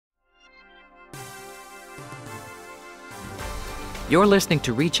You're listening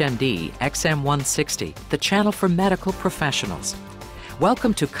to ReachMD XM160, the channel for medical professionals.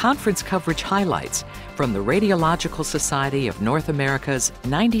 Welcome to conference coverage highlights from the Radiological Society of North America's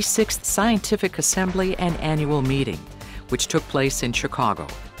 96th Scientific Assembly and Annual Meeting, which took place in Chicago.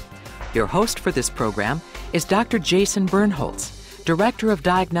 Your host for this program is Dr. Jason Birnholz, Director of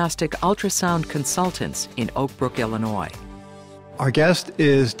Diagnostic Ultrasound Consultants in Oak Brook, Illinois. Our guest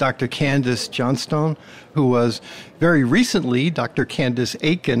is Dr. Candice Johnstone, who was very recently Dr. Candice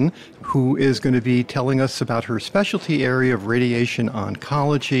Aitken, who is going to be telling us about her specialty area of radiation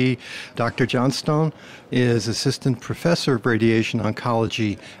oncology. Dr. Johnstone is Assistant Professor of Radiation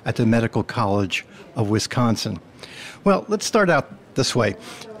Oncology at the Medical College of Wisconsin. Well, let's start out this way.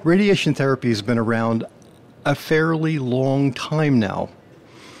 Radiation therapy has been around a fairly long time now.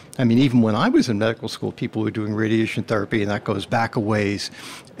 I mean, even when I was in medical school, people were doing radiation therapy, and that goes back a ways.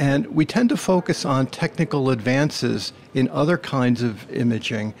 And we tend to focus on technical advances in other kinds of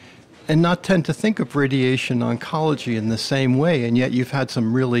imaging and not tend to think of radiation oncology in the same way. And yet you've had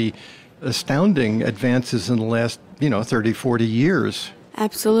some really astounding advances in the last, 30, 40 years.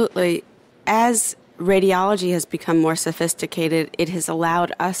 Absolutely. As radiology has become more sophisticated, it has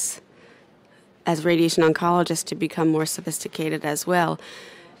allowed us as radiation oncologists to become more sophisticated as well.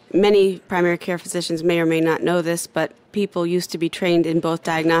 Many primary care physicians may or may not know this, but people used to be trained in both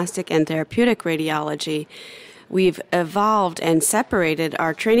diagnostic and therapeutic radiology. We've evolved and separated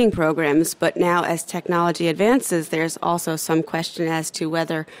our training programs, but now as technology advances, there's also some question as to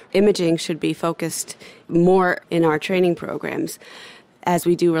whether imaging should be focused more in our training programs, as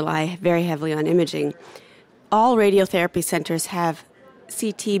we do rely very heavily on imaging. All radiotherapy centers have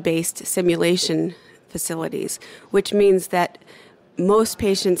CT-based simulation facilities, which means that most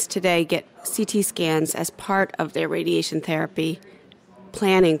patients today get CT scans as part of their radiation therapy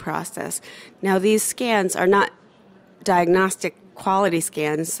planning process. Now, these scans are not diagnostic quality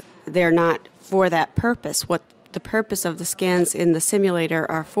scans. They're not for that purpose. What the purpose of the scans in the simulator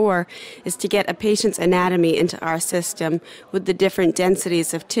are for is to get a patient's anatomy into our system with the different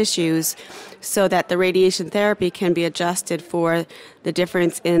densities of tissues so that the radiation therapy can be adjusted for the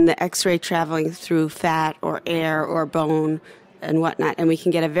difference in the X-ray traveling through fat or air or bone and whatnot, and we can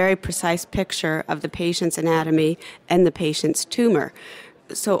get a very precise picture of the patient's anatomy and the patient's tumor.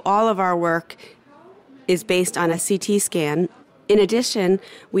 So all of our work is based on a CT scan. In addition,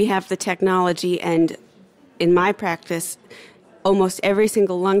 we have the technology, and in my practice, almost every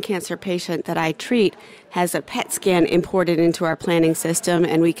single lung cancer patient that I treat has a PET scan imported into our planning system,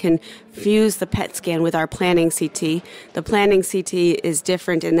 and we can fuse the PET scan with our planning CT. The planning CT is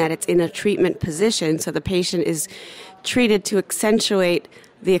different in that it's in a treatment position, so the patient is treated to accentuate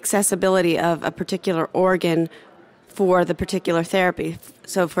the accessibility of a particular organ for the particular therapy.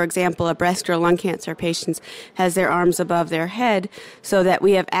 So, for example, a breast or lung cancer patient has their arms above their head so that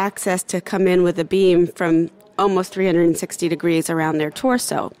we have access to come in with a beam from almost 360 degrees around their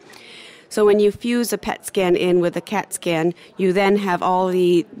torso. So when you fuse a PET scan in with a CAT scan, you then have all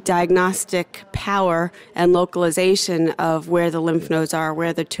the diagnostic power and localization of where the lymph nodes are,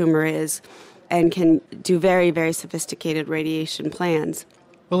 where the tumor is, and can do very, very sophisticated radiation plans.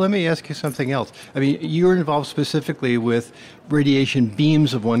 Well, let me ask you something else. I mean, you're involved specifically with radiation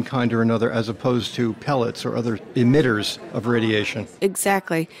beams of one kind or another as opposed to pellets or other emitters of radiation.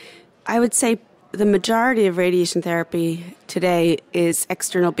 Exactly. I would say the majority of radiation therapy today is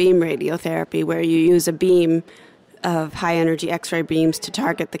external beam radiotherapy, where you use a beam of high-energy X-ray beams to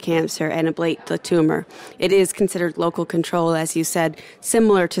target the cancer and ablate the tumor. It is considered local control, as you said,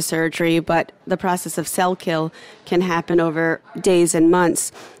 similar to surgery, but the process of cell kill can happen over days and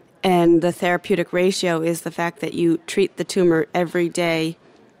months. And the therapeutic ratio is the fact that you treat the tumor every day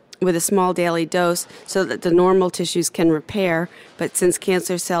with a small daily dose so that the normal tissues can repair. But since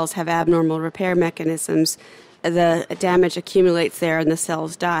cancer cells have abnormal repair mechanisms, the damage accumulates there and the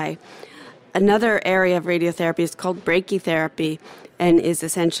cells die. Another area of radiotherapy is called brachytherapy and is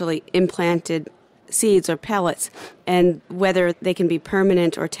essentially implanted seeds or pellets, and whether they can be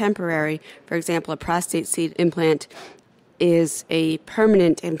permanent or temporary. For example, a prostate seed implant is a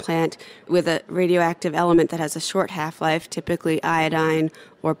permanent implant with a radioactive element that has a short half-life, typically iodine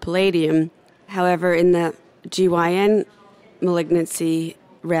or palladium. However, in the GYN malignancy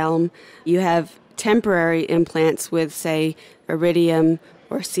realm, you have temporary implants with, say, iridium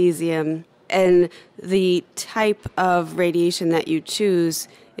or cesium. And the type of radiation that you choose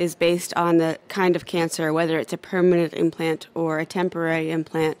is based on the kind of cancer, whether it's a permanent implant or a temporary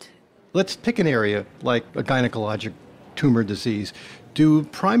implant. Let's pick an area like a gynecologic tumor disease. Do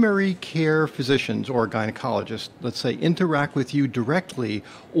primary care physicians or gynecologists, let's say, interact with you directly,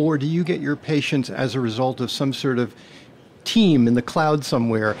 or do you get your patients as a result of some sort of team in the cloud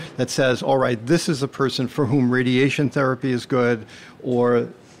somewhere that says, all right, this is a person for whom radiation therapy is good or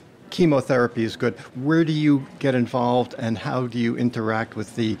chemotherapy is good. Where do you get involved and how do you interact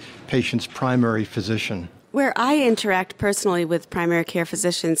with the patient's primary physician? Where I interact personally with primary care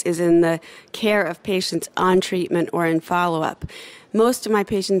physicians is in the care of patients on treatment or in follow-up. Most of my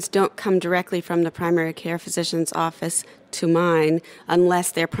patients don't come directly from the primary care physician's office to mine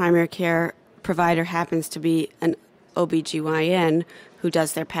unless their primary care provider happens to be an OBGYN who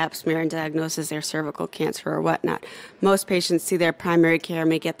does their pap smear and diagnoses their cervical cancer or whatnot. Most patients see their primary care,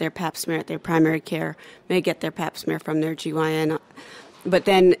 may get their pap smear at their primary care, may get their pap smear from their GYN. But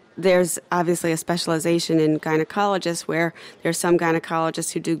then there's obviously a specialization in gynecologists where there's some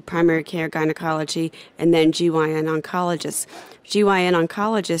gynecologists who do primary care gynecology and then GYN oncologists. GYN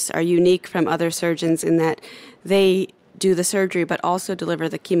oncologists are unique from other surgeons in that they do the surgery but also deliver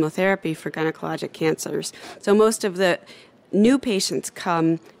the chemotherapy for gynecologic cancers. So most of the new patients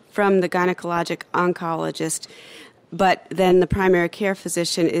come from the gynecologic oncologist, but then the primary care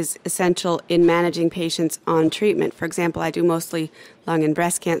physician is essential in managing patients on treatment. For example, I do mostly lung and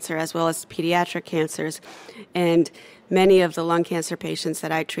breast cancer as well as pediatric cancers, and many of the lung cancer patients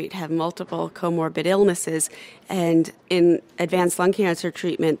that I treat have multiple comorbid illnesses, and in advanced lung cancer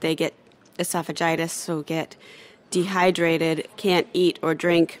treatment, they get esophagitis, so get dehydrated, can't eat or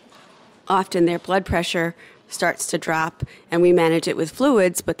drink. Often their blood pressure starts to drop, and we manage it with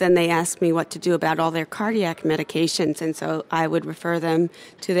fluids, but then they ask me what to do about all their cardiac medications, and so I would refer them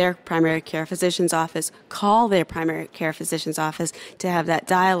to their primary care physician's office, call their primary care physician's office to have that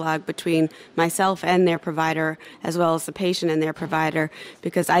dialogue between myself and their provider, as well as the patient and their provider,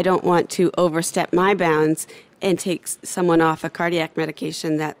 because I don't want to overstep my bounds and take someone off a cardiac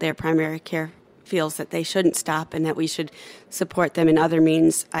medication that their primary care feels that they shouldn't stop and that we should support them in other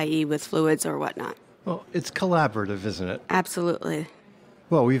means, i.e. with fluids or whatnot. Well, it's collaborative, isn't it? Absolutely.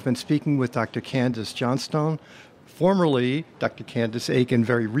 Well, we've been speaking with Dr. Candice Johnstone, formerly Dr. Candice Aitken,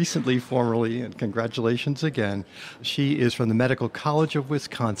 very recently formerly, and congratulations again. She is from the Medical College of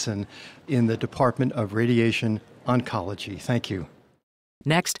Wisconsin in the Department of Radiation Oncology. Thank you.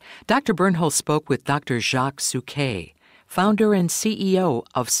 Next, Dr. Birnholz spoke with Dr. Jacques Souquet, founder and CEO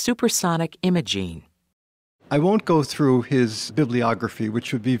of SuperSonic Imaging. I won't go through his bibliography,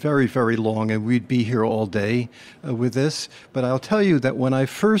 which would be very, very long, and we'd be here all day with this. But I'll tell you that when I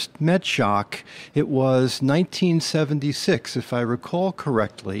first met Jacques, it was 1976, if I recall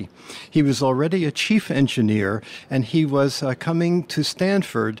correctly. He was already a chief engineer, and he was coming to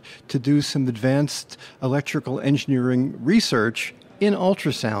Stanford to do some advanced electrical engineering research in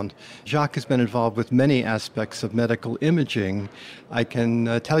ultrasound. Jacques has been involved with many aspects of medical imaging. I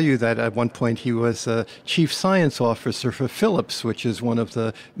can tell you that at one point he was a chief science officer for Philips, which is one of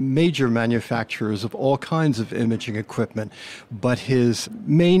the major manufacturers of all kinds of imaging equipment. But his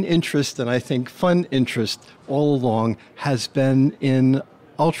main interest, and I think fun interest all along, has been in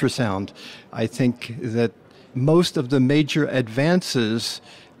ultrasound. I think that most of the major advances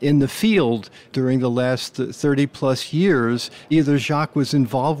in the field during the last 30 plus years, either Jacques was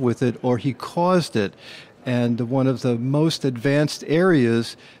involved with it or he caused it. And one of the most advanced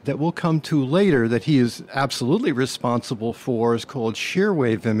areas that we'll come to later that he is absolutely responsible for is called shear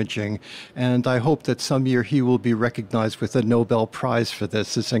wave imaging. And I hope that some year he will be recognized with a Nobel Prize for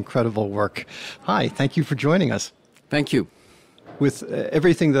this. It's incredible work. Hi, thank you for joining us. Thank you. With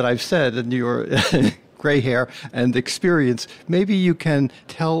everything that I've said and your gray hair and experience, maybe you can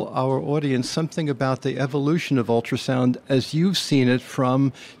tell our audience something about the evolution of ultrasound as you've seen it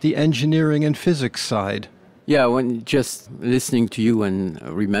from the engineering and physics side. Yeah, when just listening to you and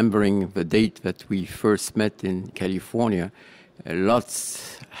remembering the date that we first met in California,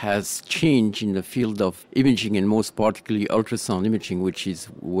 lots has changed in the field of imaging and most particularly ultrasound imaging, which is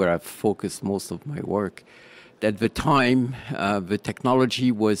where I've focused most of my work. At the time, the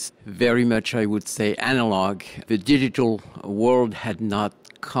technology was very much, I would say, analog. The digital world had not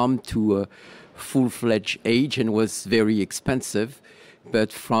come to a full-fledged age and was very expensive.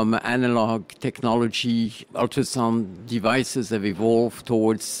 But from analog technology, ultrasound devices have evolved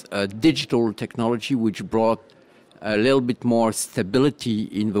towards digital technology, which brought a little bit more stability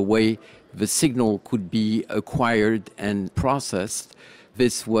in the way the signal could be acquired and processed.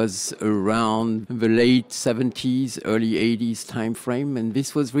 This was around the late 70s, early 80s time frame, and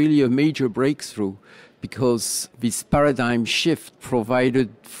this was really a major breakthrough because this paradigm shift provided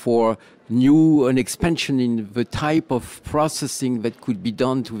for an expansion in the type of processing that could be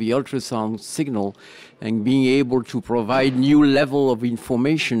done to the ultrasound signal and being able to provide new level of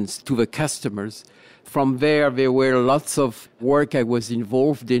information to the customers From there were lots of work I was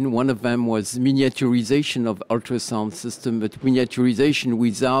involved in. One of them was miniaturization of ultrasound system, but miniaturization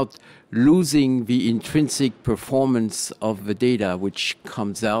without losing the intrinsic performance of the data, which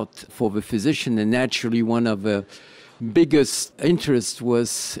comes out for the physician. And naturally, one of the biggest interest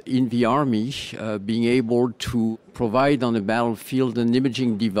was in the Army, being able to provide on the battlefield an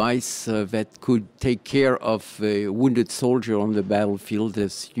imaging device that could take care of a wounded soldier on the battlefield.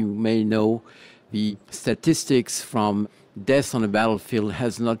 As you may know, the statistics from death on the battlefield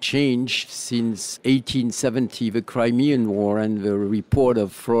has not changed since 1870, the Crimean War, and the report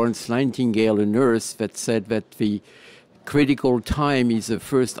of Florence Nightingale, a nurse, that said that the critical time is the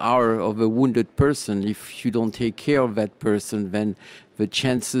first hour of a wounded person. If you don't take care of that person, then the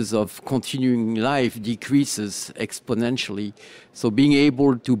chances of continuing life decreases exponentially. So being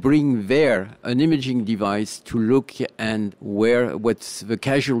able to bring there an imaging device to look and where what's the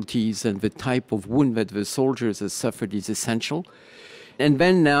casualties and the type of wound that the soldiers have suffered is essential. And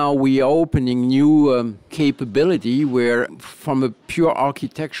then now we are opening new capability where, from a pure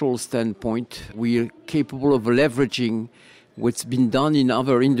architectural standpoint, we are capable of leveraging what's been done in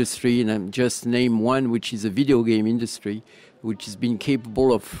other industry, and I'm just name one, which is the video game industry, which has been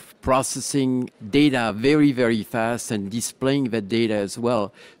capable of processing data very, very fast and displaying that data as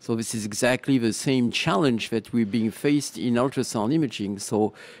well. So this is exactly the same challenge that we're being faced in ultrasound imaging.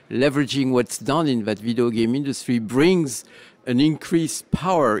 So leveraging what's done in that video game industry brings an increased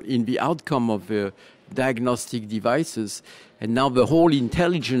power in the outcome of the diagnostic devices. And now the whole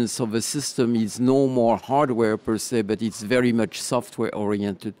intelligence of the system is no more hardware per se, but it's very much software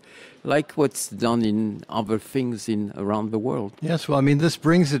oriented, like what's done in other things around the world. Yes, well, I mean, this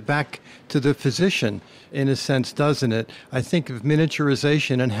brings it back to the physician, in a sense, doesn't it? I think of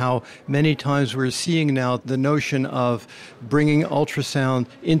miniaturization and how many times we're seeing now the notion of bringing ultrasound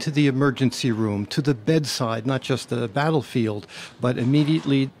into the emergency room, to the bedside, not just the battlefield, but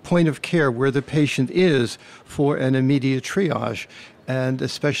immediately point of care where the patient is for an immediate triage. And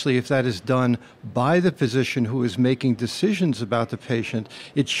especially if that is done by the physician who is making decisions about the patient,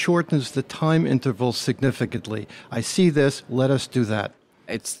 it shortens the time interval significantly. I see this, let us do that.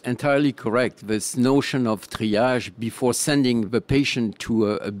 It's entirely correct. This notion of triage before sending the patient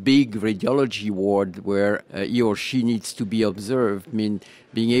to a big radiology ward where he or she needs to be observed, I mean,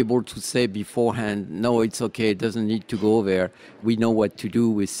 being able to say beforehand, no, it's okay, it doesn't need to go there. We know what to do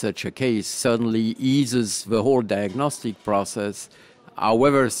with such a case. Certainly eases the whole diagnostic process.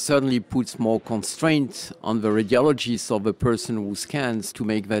 However, certainly puts more constraint on the radiologist or the person who scans to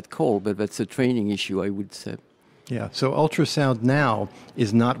make that call, but that's a training issue, I would say. Yeah, so ultrasound now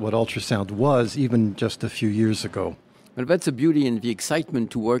is not what ultrasound was even just a few years ago. Well, that's the beauty and the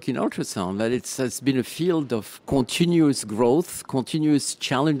excitement to work in ultrasound, that it has been a field of continuous growth, continuous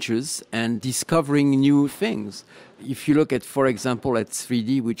challenges, and discovering new things. If you look at, for example, at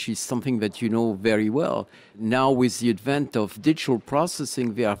 3D, which is something that you know very well, now with the advent of digital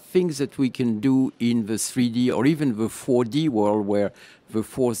processing, there are things that we can do in the 3D or even the 4D world where the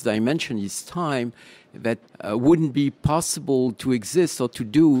fourth dimension is time that wouldn't be possible to exist or to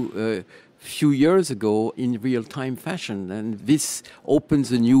do few years ago in real-time fashion. And this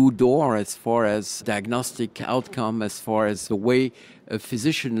opens a new door as far as diagnostic outcome, as far as the way a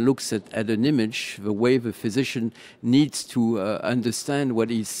physician looks at an image, the way the physician needs to understand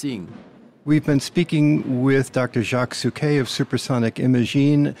what he's seeing. We've been speaking with Dr. Jacques Souquet of SuperSonic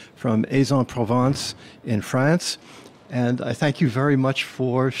Imaging from Aix-en-Provence in France. And I thank you very much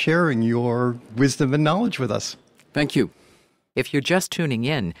for sharing your wisdom and knowledge with us. Thank you. If you're just tuning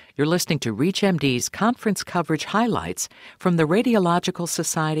in, you're listening to ReachMD's conference coverage highlights from the Radiological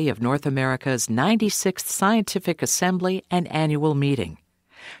Society of North America's 96th Scientific Assembly and Annual Meeting.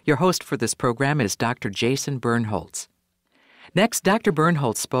 Your host for this program is Dr. Jason Birnholz. Next, Dr.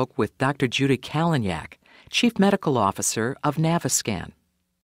 Birnholz spoke with Dr. Judy Kalinyak, Chief Medical Officer of Naviscan.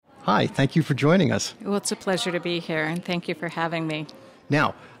 Hi, thank you for joining us. Well, it's a pleasure to be here, and thank you for having me.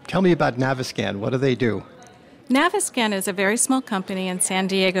 Now, tell me about Naviscan. What do they do? Naviscan is a very small company in San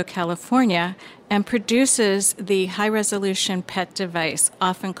Diego, California, and produces the high-resolution PET device,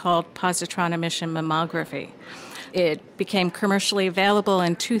 often called positron emission mammography. It became commercially available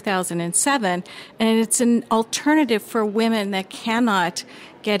in 2007, and it's an alternative for women that cannot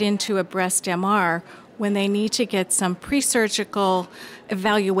get into a breast MR when they need to get some pre-surgical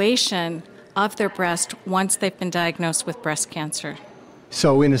evaluation of their breast once they've been diagnosed with breast cancer.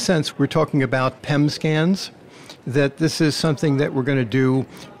 So in a sense, we're talking about PEM scans, that this is something that we're going to do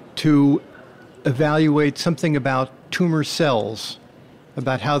to evaluate something about tumor cells,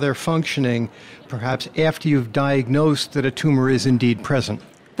 about how they're functioning, perhaps after you've diagnosed that a tumor is indeed present.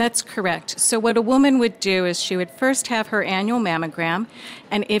 That's correct. So what a woman would do is she would first have her annual mammogram,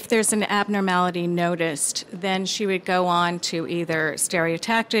 and if there's an abnormality noticed, then she would go on to either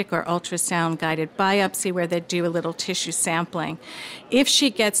stereotactic or ultrasound-guided biopsy, where they'd do a little tissue sampling. If she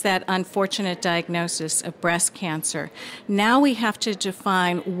gets that unfortunate diagnosis of breast cancer, now we have to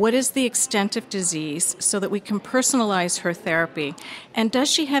define what is the extent of disease so that we can personalize her therapy. And does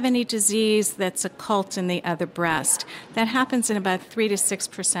she have any disease that's occult in the other breast? That happens in about 3 to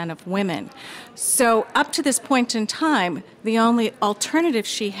 6% of women. So up to this point in time, the only alternative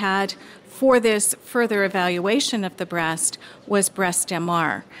she had for this further evaluation of the breast was breast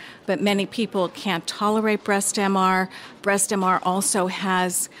MR. But many people can't tolerate breast MR. Breast MR also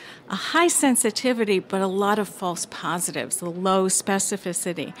has a high sensitivity, but a lot of false positives, a low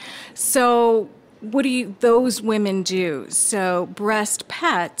specificity. So what do those women do? So breast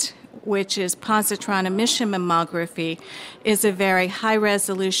PET, which is positron emission mammography, is a very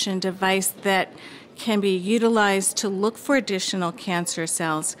high-resolution device that can be utilized to look for additional cancer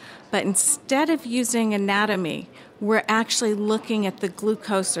cells. But instead of using anatomy, we're actually looking at the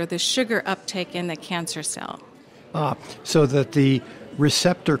glucose or the sugar uptake in the cancer cell. So that the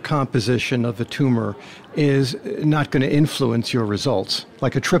receptor composition of the tumor is not going to influence your results.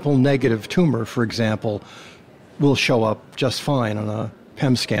 Like a triple negative tumor, for example, will show up just fine on a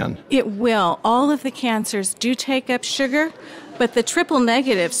PEM scan. It will. All of the cancers do take up sugar, but the triple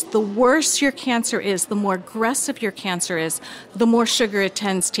negatives, the worse your cancer is, the more aggressive your cancer is, the more sugar it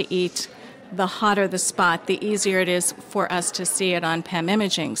tends to eat, the hotter the spot, the easier it is for us to see it on PEM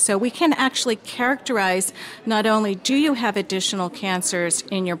imaging. So we can actually characterize not only do you have additional cancers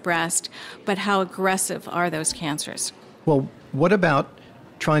in your breast, but how aggressive are those cancers. Well, what about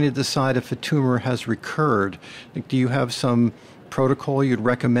trying to decide if a tumor has recurred? Do you have some protocol you'd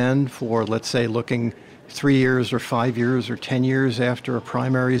recommend for, let's say, looking 3 years or 5 years or 10 years after a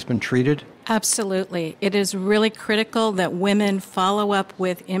primary has been treated? Absolutely. It is really critical that women follow up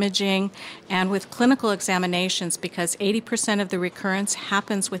with imaging and with clinical examinations, because 80% of the recurrence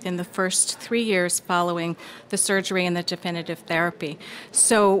happens within the first 3 years following the surgery and the definitive therapy.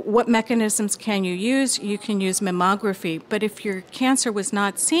 So what mechanisms can you use? You can use mammography, but if your cancer was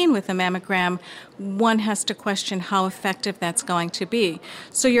not seen with a mammogram, one has to question how effective that's going to be.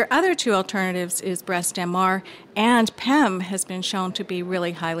 So your other two alternatives is breast MR, and PEM has been shown to be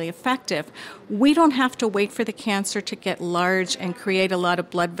really highly effective. We don't have to wait for the cancer to get large and create a lot of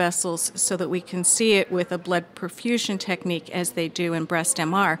blood vessels so that we can see it with a blood perfusion technique as they do in breast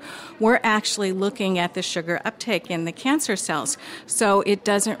MR. We're actually looking at the sugar uptake in the cancer cells. So it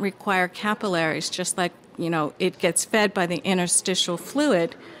doesn't require capillaries, just like, it gets fed by the interstitial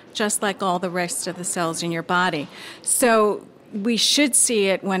fluid, just like all the rest of the cells in your body. So we should see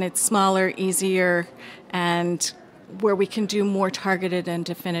it when it's smaller, easier, and where we can do more targeted and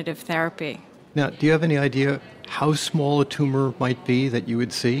definitive therapy. Now, do you have any idea how small a tumor might be that you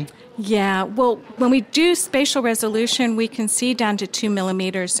would see? Yeah, well, when we do spatial resolution, we can see down to 2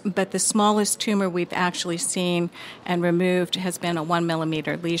 millimeters, but the smallest tumor we've actually seen and removed has been a 1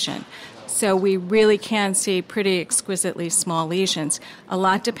 millimeter lesion. So we really can see pretty exquisitely small lesions. A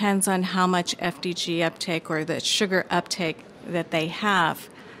lot depends on how much FDG uptake or the sugar uptake that they have.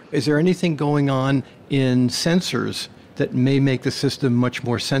 Is there anything going on in sensors that may make the system much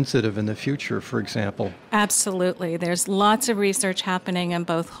more sensitive in the future, for example? Absolutely. There's lots of research happening in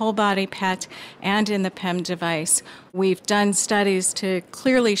both whole body PET and in the PEM device. We've done studies to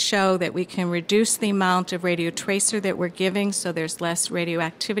clearly show that we can reduce the amount of radiotracer that we're giving, so there's less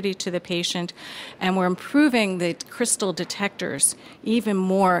radioactivity to the patient, and we're improving the crystal detectors even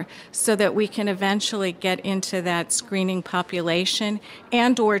more so that we can eventually get into that screening population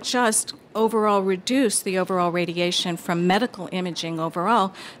and or just overall reduce the overall radiation from medical imaging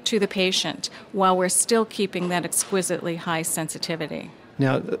overall to the patient while we're still keeping that exquisitely high sensitivity.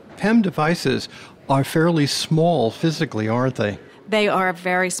 Now, PEM devices are fairly small physically, aren't they? They are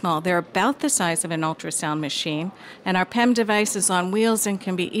very small. They're about the size of an ultrasound machine, and our PEM device is on wheels and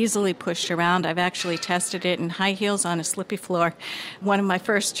can be easily pushed around. I've actually tested it in high heels on a slippy floor. One of my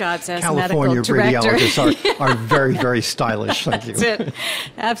first jobs as California medical director. radiologists are very, very stylish. Thank you. That's it.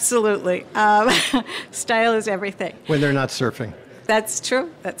 Absolutely. Style is everything. When they're not surfing. That's true.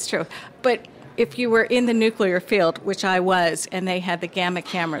 That's true. But if you were in the nuclear field, which I was, and they had the gamma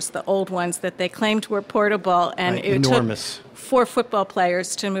cameras, the old ones that they claimed were portable, and right, it enormous. Took 4 football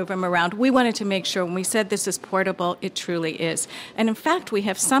players to move them around. We wanted to make sure when we said this is portable, it truly is. And in fact, we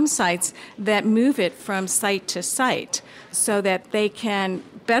have some sites that move it from site to site so that they can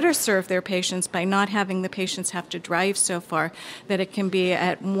better serve their patients by not having the patients have to drive so far, that it can be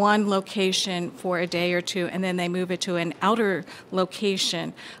at one location for a day or two, and then they move it to an outer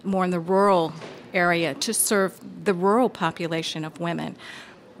location, more in the rural area, to serve the rural population of women.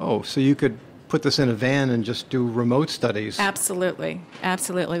 Oh, so you could put this in a van and just do remote studies. Absolutely.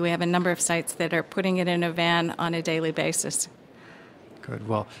 Absolutely. We have a number of sites that are putting it in a van on a daily basis. Good.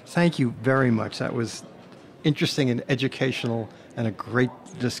 Well, thank you very much. That was interesting and educational and a great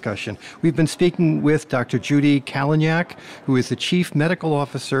discussion. We've been speaking with Dr. Judy Kalinyak, who is the Chief Medical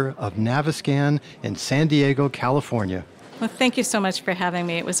Officer of Naviscan in San Diego, California. Well, thank you so much for having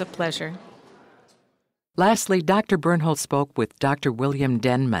me. It was a pleasure. Lastly, Dr. Birnholz spoke with Dr. William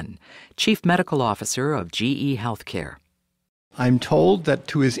Denman, Chief Medical Officer of GE Healthcare. I'm told that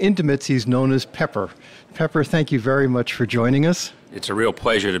to his intimates he's known as Pepper. Pepper, thank you very much for joining us. It's a real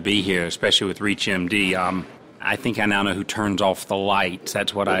pleasure to be here, especially with ReachMD. I think I now know who turns off the lights.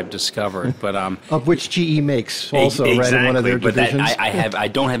 That's what I've discovered. But of which GE makes also, exactly, right, in one of their divisions. But I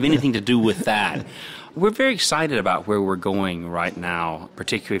don't have anything to do with that. We're very excited about where we're going right now,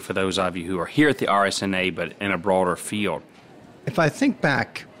 particularly for those of you who are here at the RSNA, but in a broader field. If I think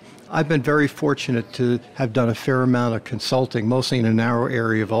back, I've been very fortunate to have done a fair amount of consulting, mostly in a narrow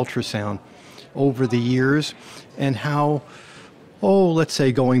area of ultrasound, over the years, and how, let's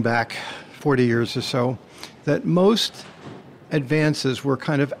say going back 40 years or so, that most advances were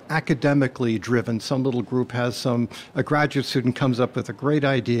kind of academically driven. Some little group has a graduate student comes up with a great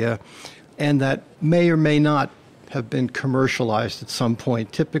idea, and that may or may not have been commercialized at some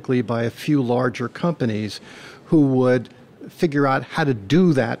point, typically by a few larger companies who would figure out how to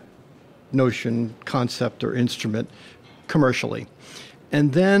do that notion, concept, or instrument commercially.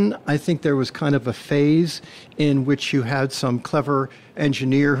 And then I think there was kind of a phase in which you had some clever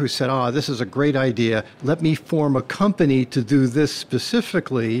engineer who said, this is a great idea. Let me form a company to do this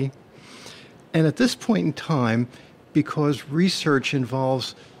specifically. And at this point in time, because research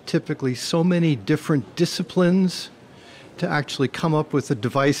involves typically so many different disciplines, to actually come up with a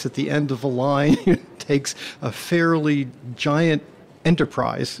device at the end of a line, it takes a fairly giant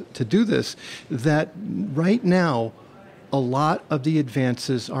enterprise to do this, that right now, a lot of the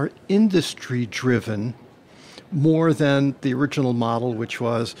advances are industry-driven more than the original model, which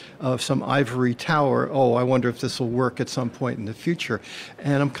was of some ivory tower. I wonder if this will work at some point in the future.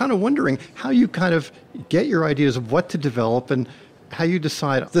 And I'm kind of wondering how you kind of get your ideas of what to develop and how you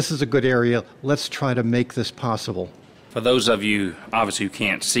decide this is a good area, let's try to make this possible. For those of you, obviously, who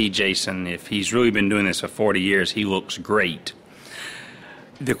can't see Jason, if he's really been doing this for 40 years, he looks great.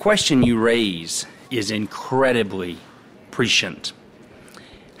 The question you raise is incredibly prescient.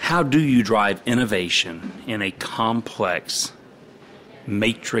 How do you drive innovation in a complex,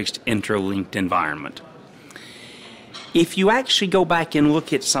 matrixed, interlinked environment? If you actually go back and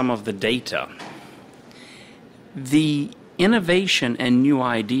look at some of the data, the innovation and new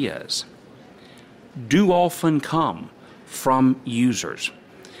ideas do often come from users.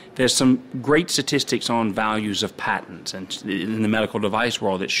 There's some great statistics on values of patents and in the medical device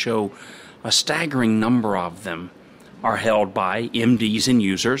world that show a staggering number of them are held by MDs and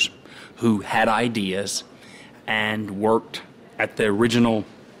users who had ideas and worked at the original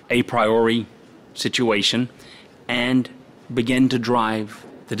a priori situation and began to drive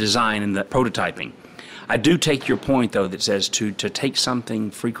the design and the prototyping. I do take your point, though, that says to take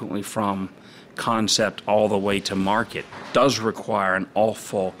something frequently from concept all the way to market does require an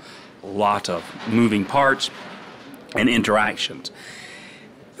awful lot of moving parts and interactions.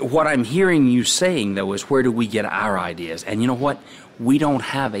 What I'm hearing you saying, though, is where do we get our ideas? And you know what? We don't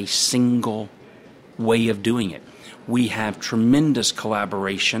have a single way of doing it. We have tremendous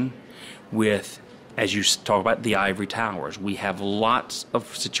collaboration with, as you talk about, the ivory towers. We have lots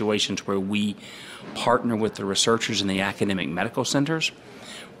of situations where we partner with the researchers in the academic medical centers,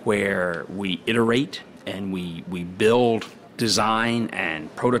 where we iterate and we build, design,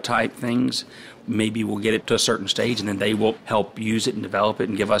 and prototype things. Maybe we'll get it to a certain stage, and then they will help use it and develop it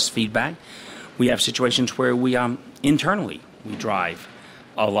and give us feedback. We have situations where we internally we drive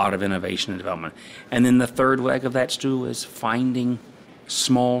a lot of innovation and development. And then the third leg of that stool is finding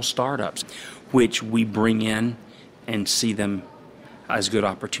small startups, which we bring in and see them as good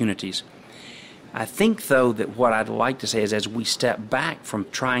opportunities. I think, though, that what I'd like to say is as we step back from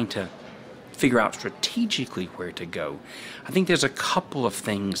trying to figure out strategically where to go, I think there's a couple of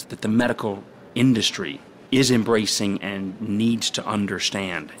things that the medical industry is embracing and needs to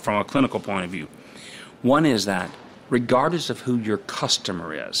understand from a clinical point of view. One is that regardless of who your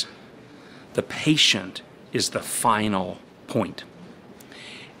customer is, the patient is the final point.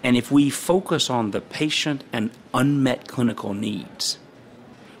 And if we focus on the patient and unmet clinical needs,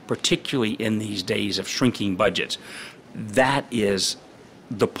 particularly in these days of shrinking budgets. That is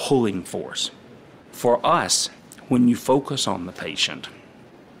the pulling force. For us, when you focus on the patient,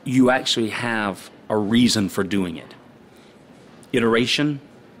 you actually have a reason for doing it. Iteration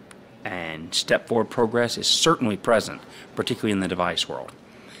and step forward progress is certainly present, particularly in the device world.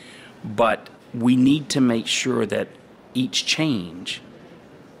 But we need to make sure that each change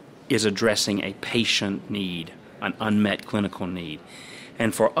is addressing a patient need, an unmet clinical need.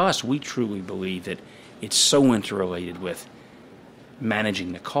 And for us, we truly believe that it's so interrelated with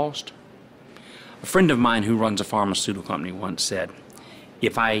managing the cost. A friend of mine who runs a pharmaceutical company once said,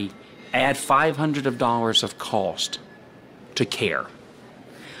 if I add $500 of cost to care,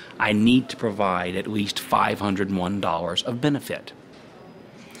 I need to provide at least $501 of benefit.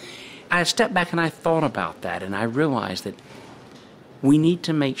 I stepped back and I thought about that, and I realized that we need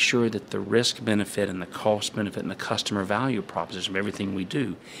to make sure that the risk benefit and the cost benefit and the customer value proposition of everything we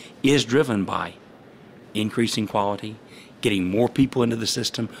do is driven by increasing quality, getting more people into the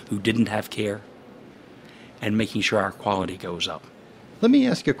system who didn't have care, and making sure our quality goes up. Let me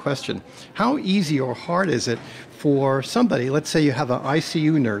ask you a question. How easy or hard is it for somebody, let's say you have an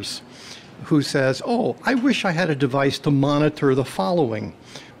ICU nurse who says, oh, I wish I had a device to monitor the following.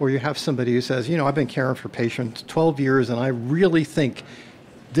 Or you have somebody who says, I've been caring for patients 12 years and I really think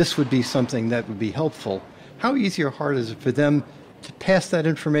this would be something that would be helpful. How easy or hard is it for them to pass that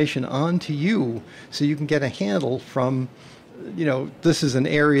information on to you so you can get a handle from, this is an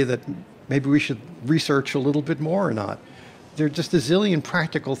area that maybe we should research a little bit more or not? There are just a zillion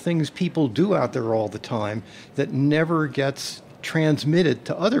practical things people do out there all the time that never gets transmitted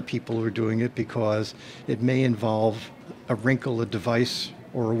to other people who are doing it because it may involve a wrinkle, a device,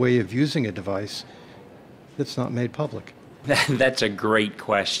 or a way of using a device that's not made public. That's a great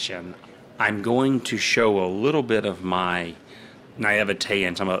question. I'm going to show a little bit of my naivete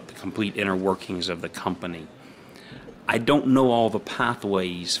and some of the complete inner workings of the company. I don't know all the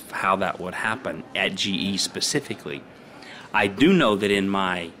pathways how that would happen at GE specifically. I do know that in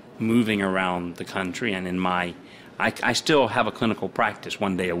my moving around the country and in my, I still have a clinical practice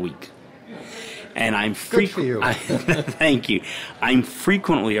one day a week. And I'm thank you. I'm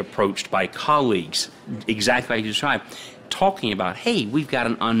frequently approached by colleagues, exactly like you described, talking about, hey, we've got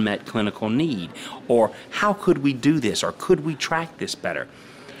an unmet clinical need, or how could we do this, or could we track this better?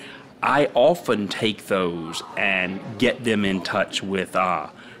 I often take those and get them in touch with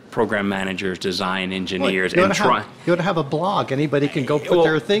program managers, design engineers, you ought to have a blog. Anybody can go put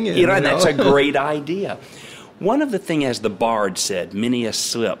their thing in. That's a great idea. One of the things, as the bard said, many a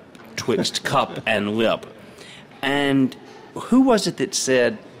slip twixt cup and lip. And who was it that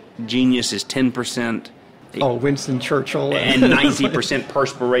said genius is 10%? Oh, Winston Churchill. And 90%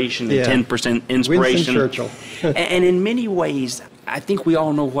 perspiration and 10% inspiration. Winston Churchill. And in many ways, I think we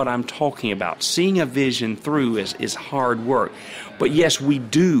all know what I'm talking about. Seeing a vision through is hard work. But yes, we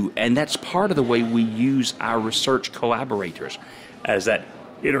do, and that's part of the way we use our research collaborators as that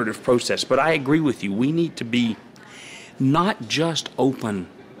iterative process. But I agree with you. We need to be not just open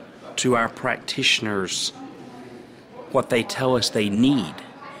to our practitioners what they tell us they need.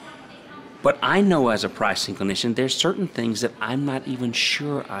 But I know as a pricing clinician, there's certain things that I'm not even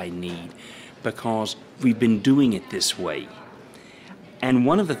sure I need because we've been doing it this way. And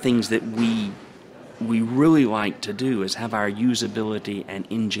one of the things that we really like to do is have our usability and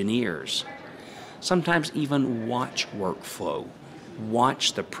engineers sometimes even watch workflow,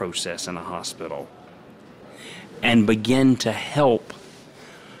 watch the process in a hospital, and begin to help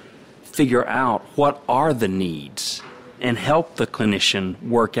figure out what are the needs and help the clinician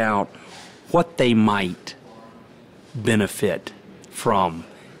work out what they might benefit from.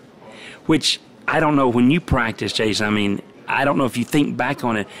 Which, I don't know, when you practice, Jason, I don't know if you think back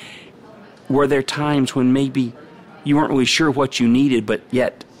on it, were there times when maybe you weren't really sure what you needed, but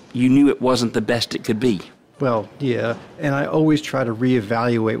yet you knew it wasn't the best it could be? Well, yeah, and I always try to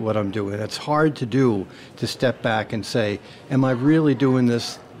reevaluate what I'm doing. It's hard to do, to step back and say, am I really doing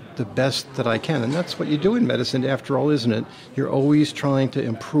this the best that I can? And that's what you do in medicine, after all, isn't it? You're always trying to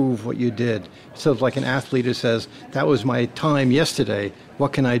improve what you did. So like an athlete who says, that was my time yesterday,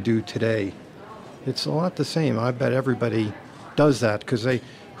 what can I do today? It's a lot the same. I bet everybody does that because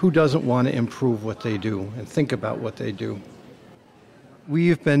who doesn't want to improve what they do and think about what they do?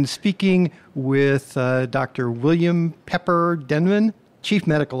 We've been speaking with Dr. William Pepper Denman, Chief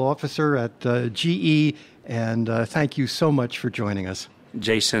Medical Officer at GE, and thank you so much for joining us.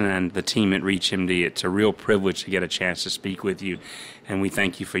 Jason and the team at ReachMD, it's a real privilege to get a chance to speak with you, and we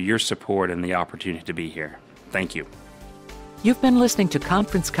thank you for your support and the opportunity to be here. Thank you. You've been listening to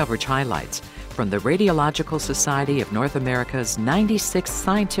Conference Coverage Highlights from from the Radiological Society of North America's 96th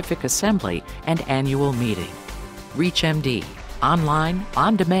Scientific Assembly and Annual Meeting. ReachMD, online,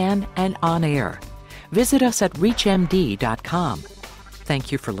 on demand, and on air. Visit us at reachmd.com.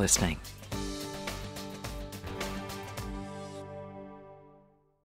 Thank you for listening.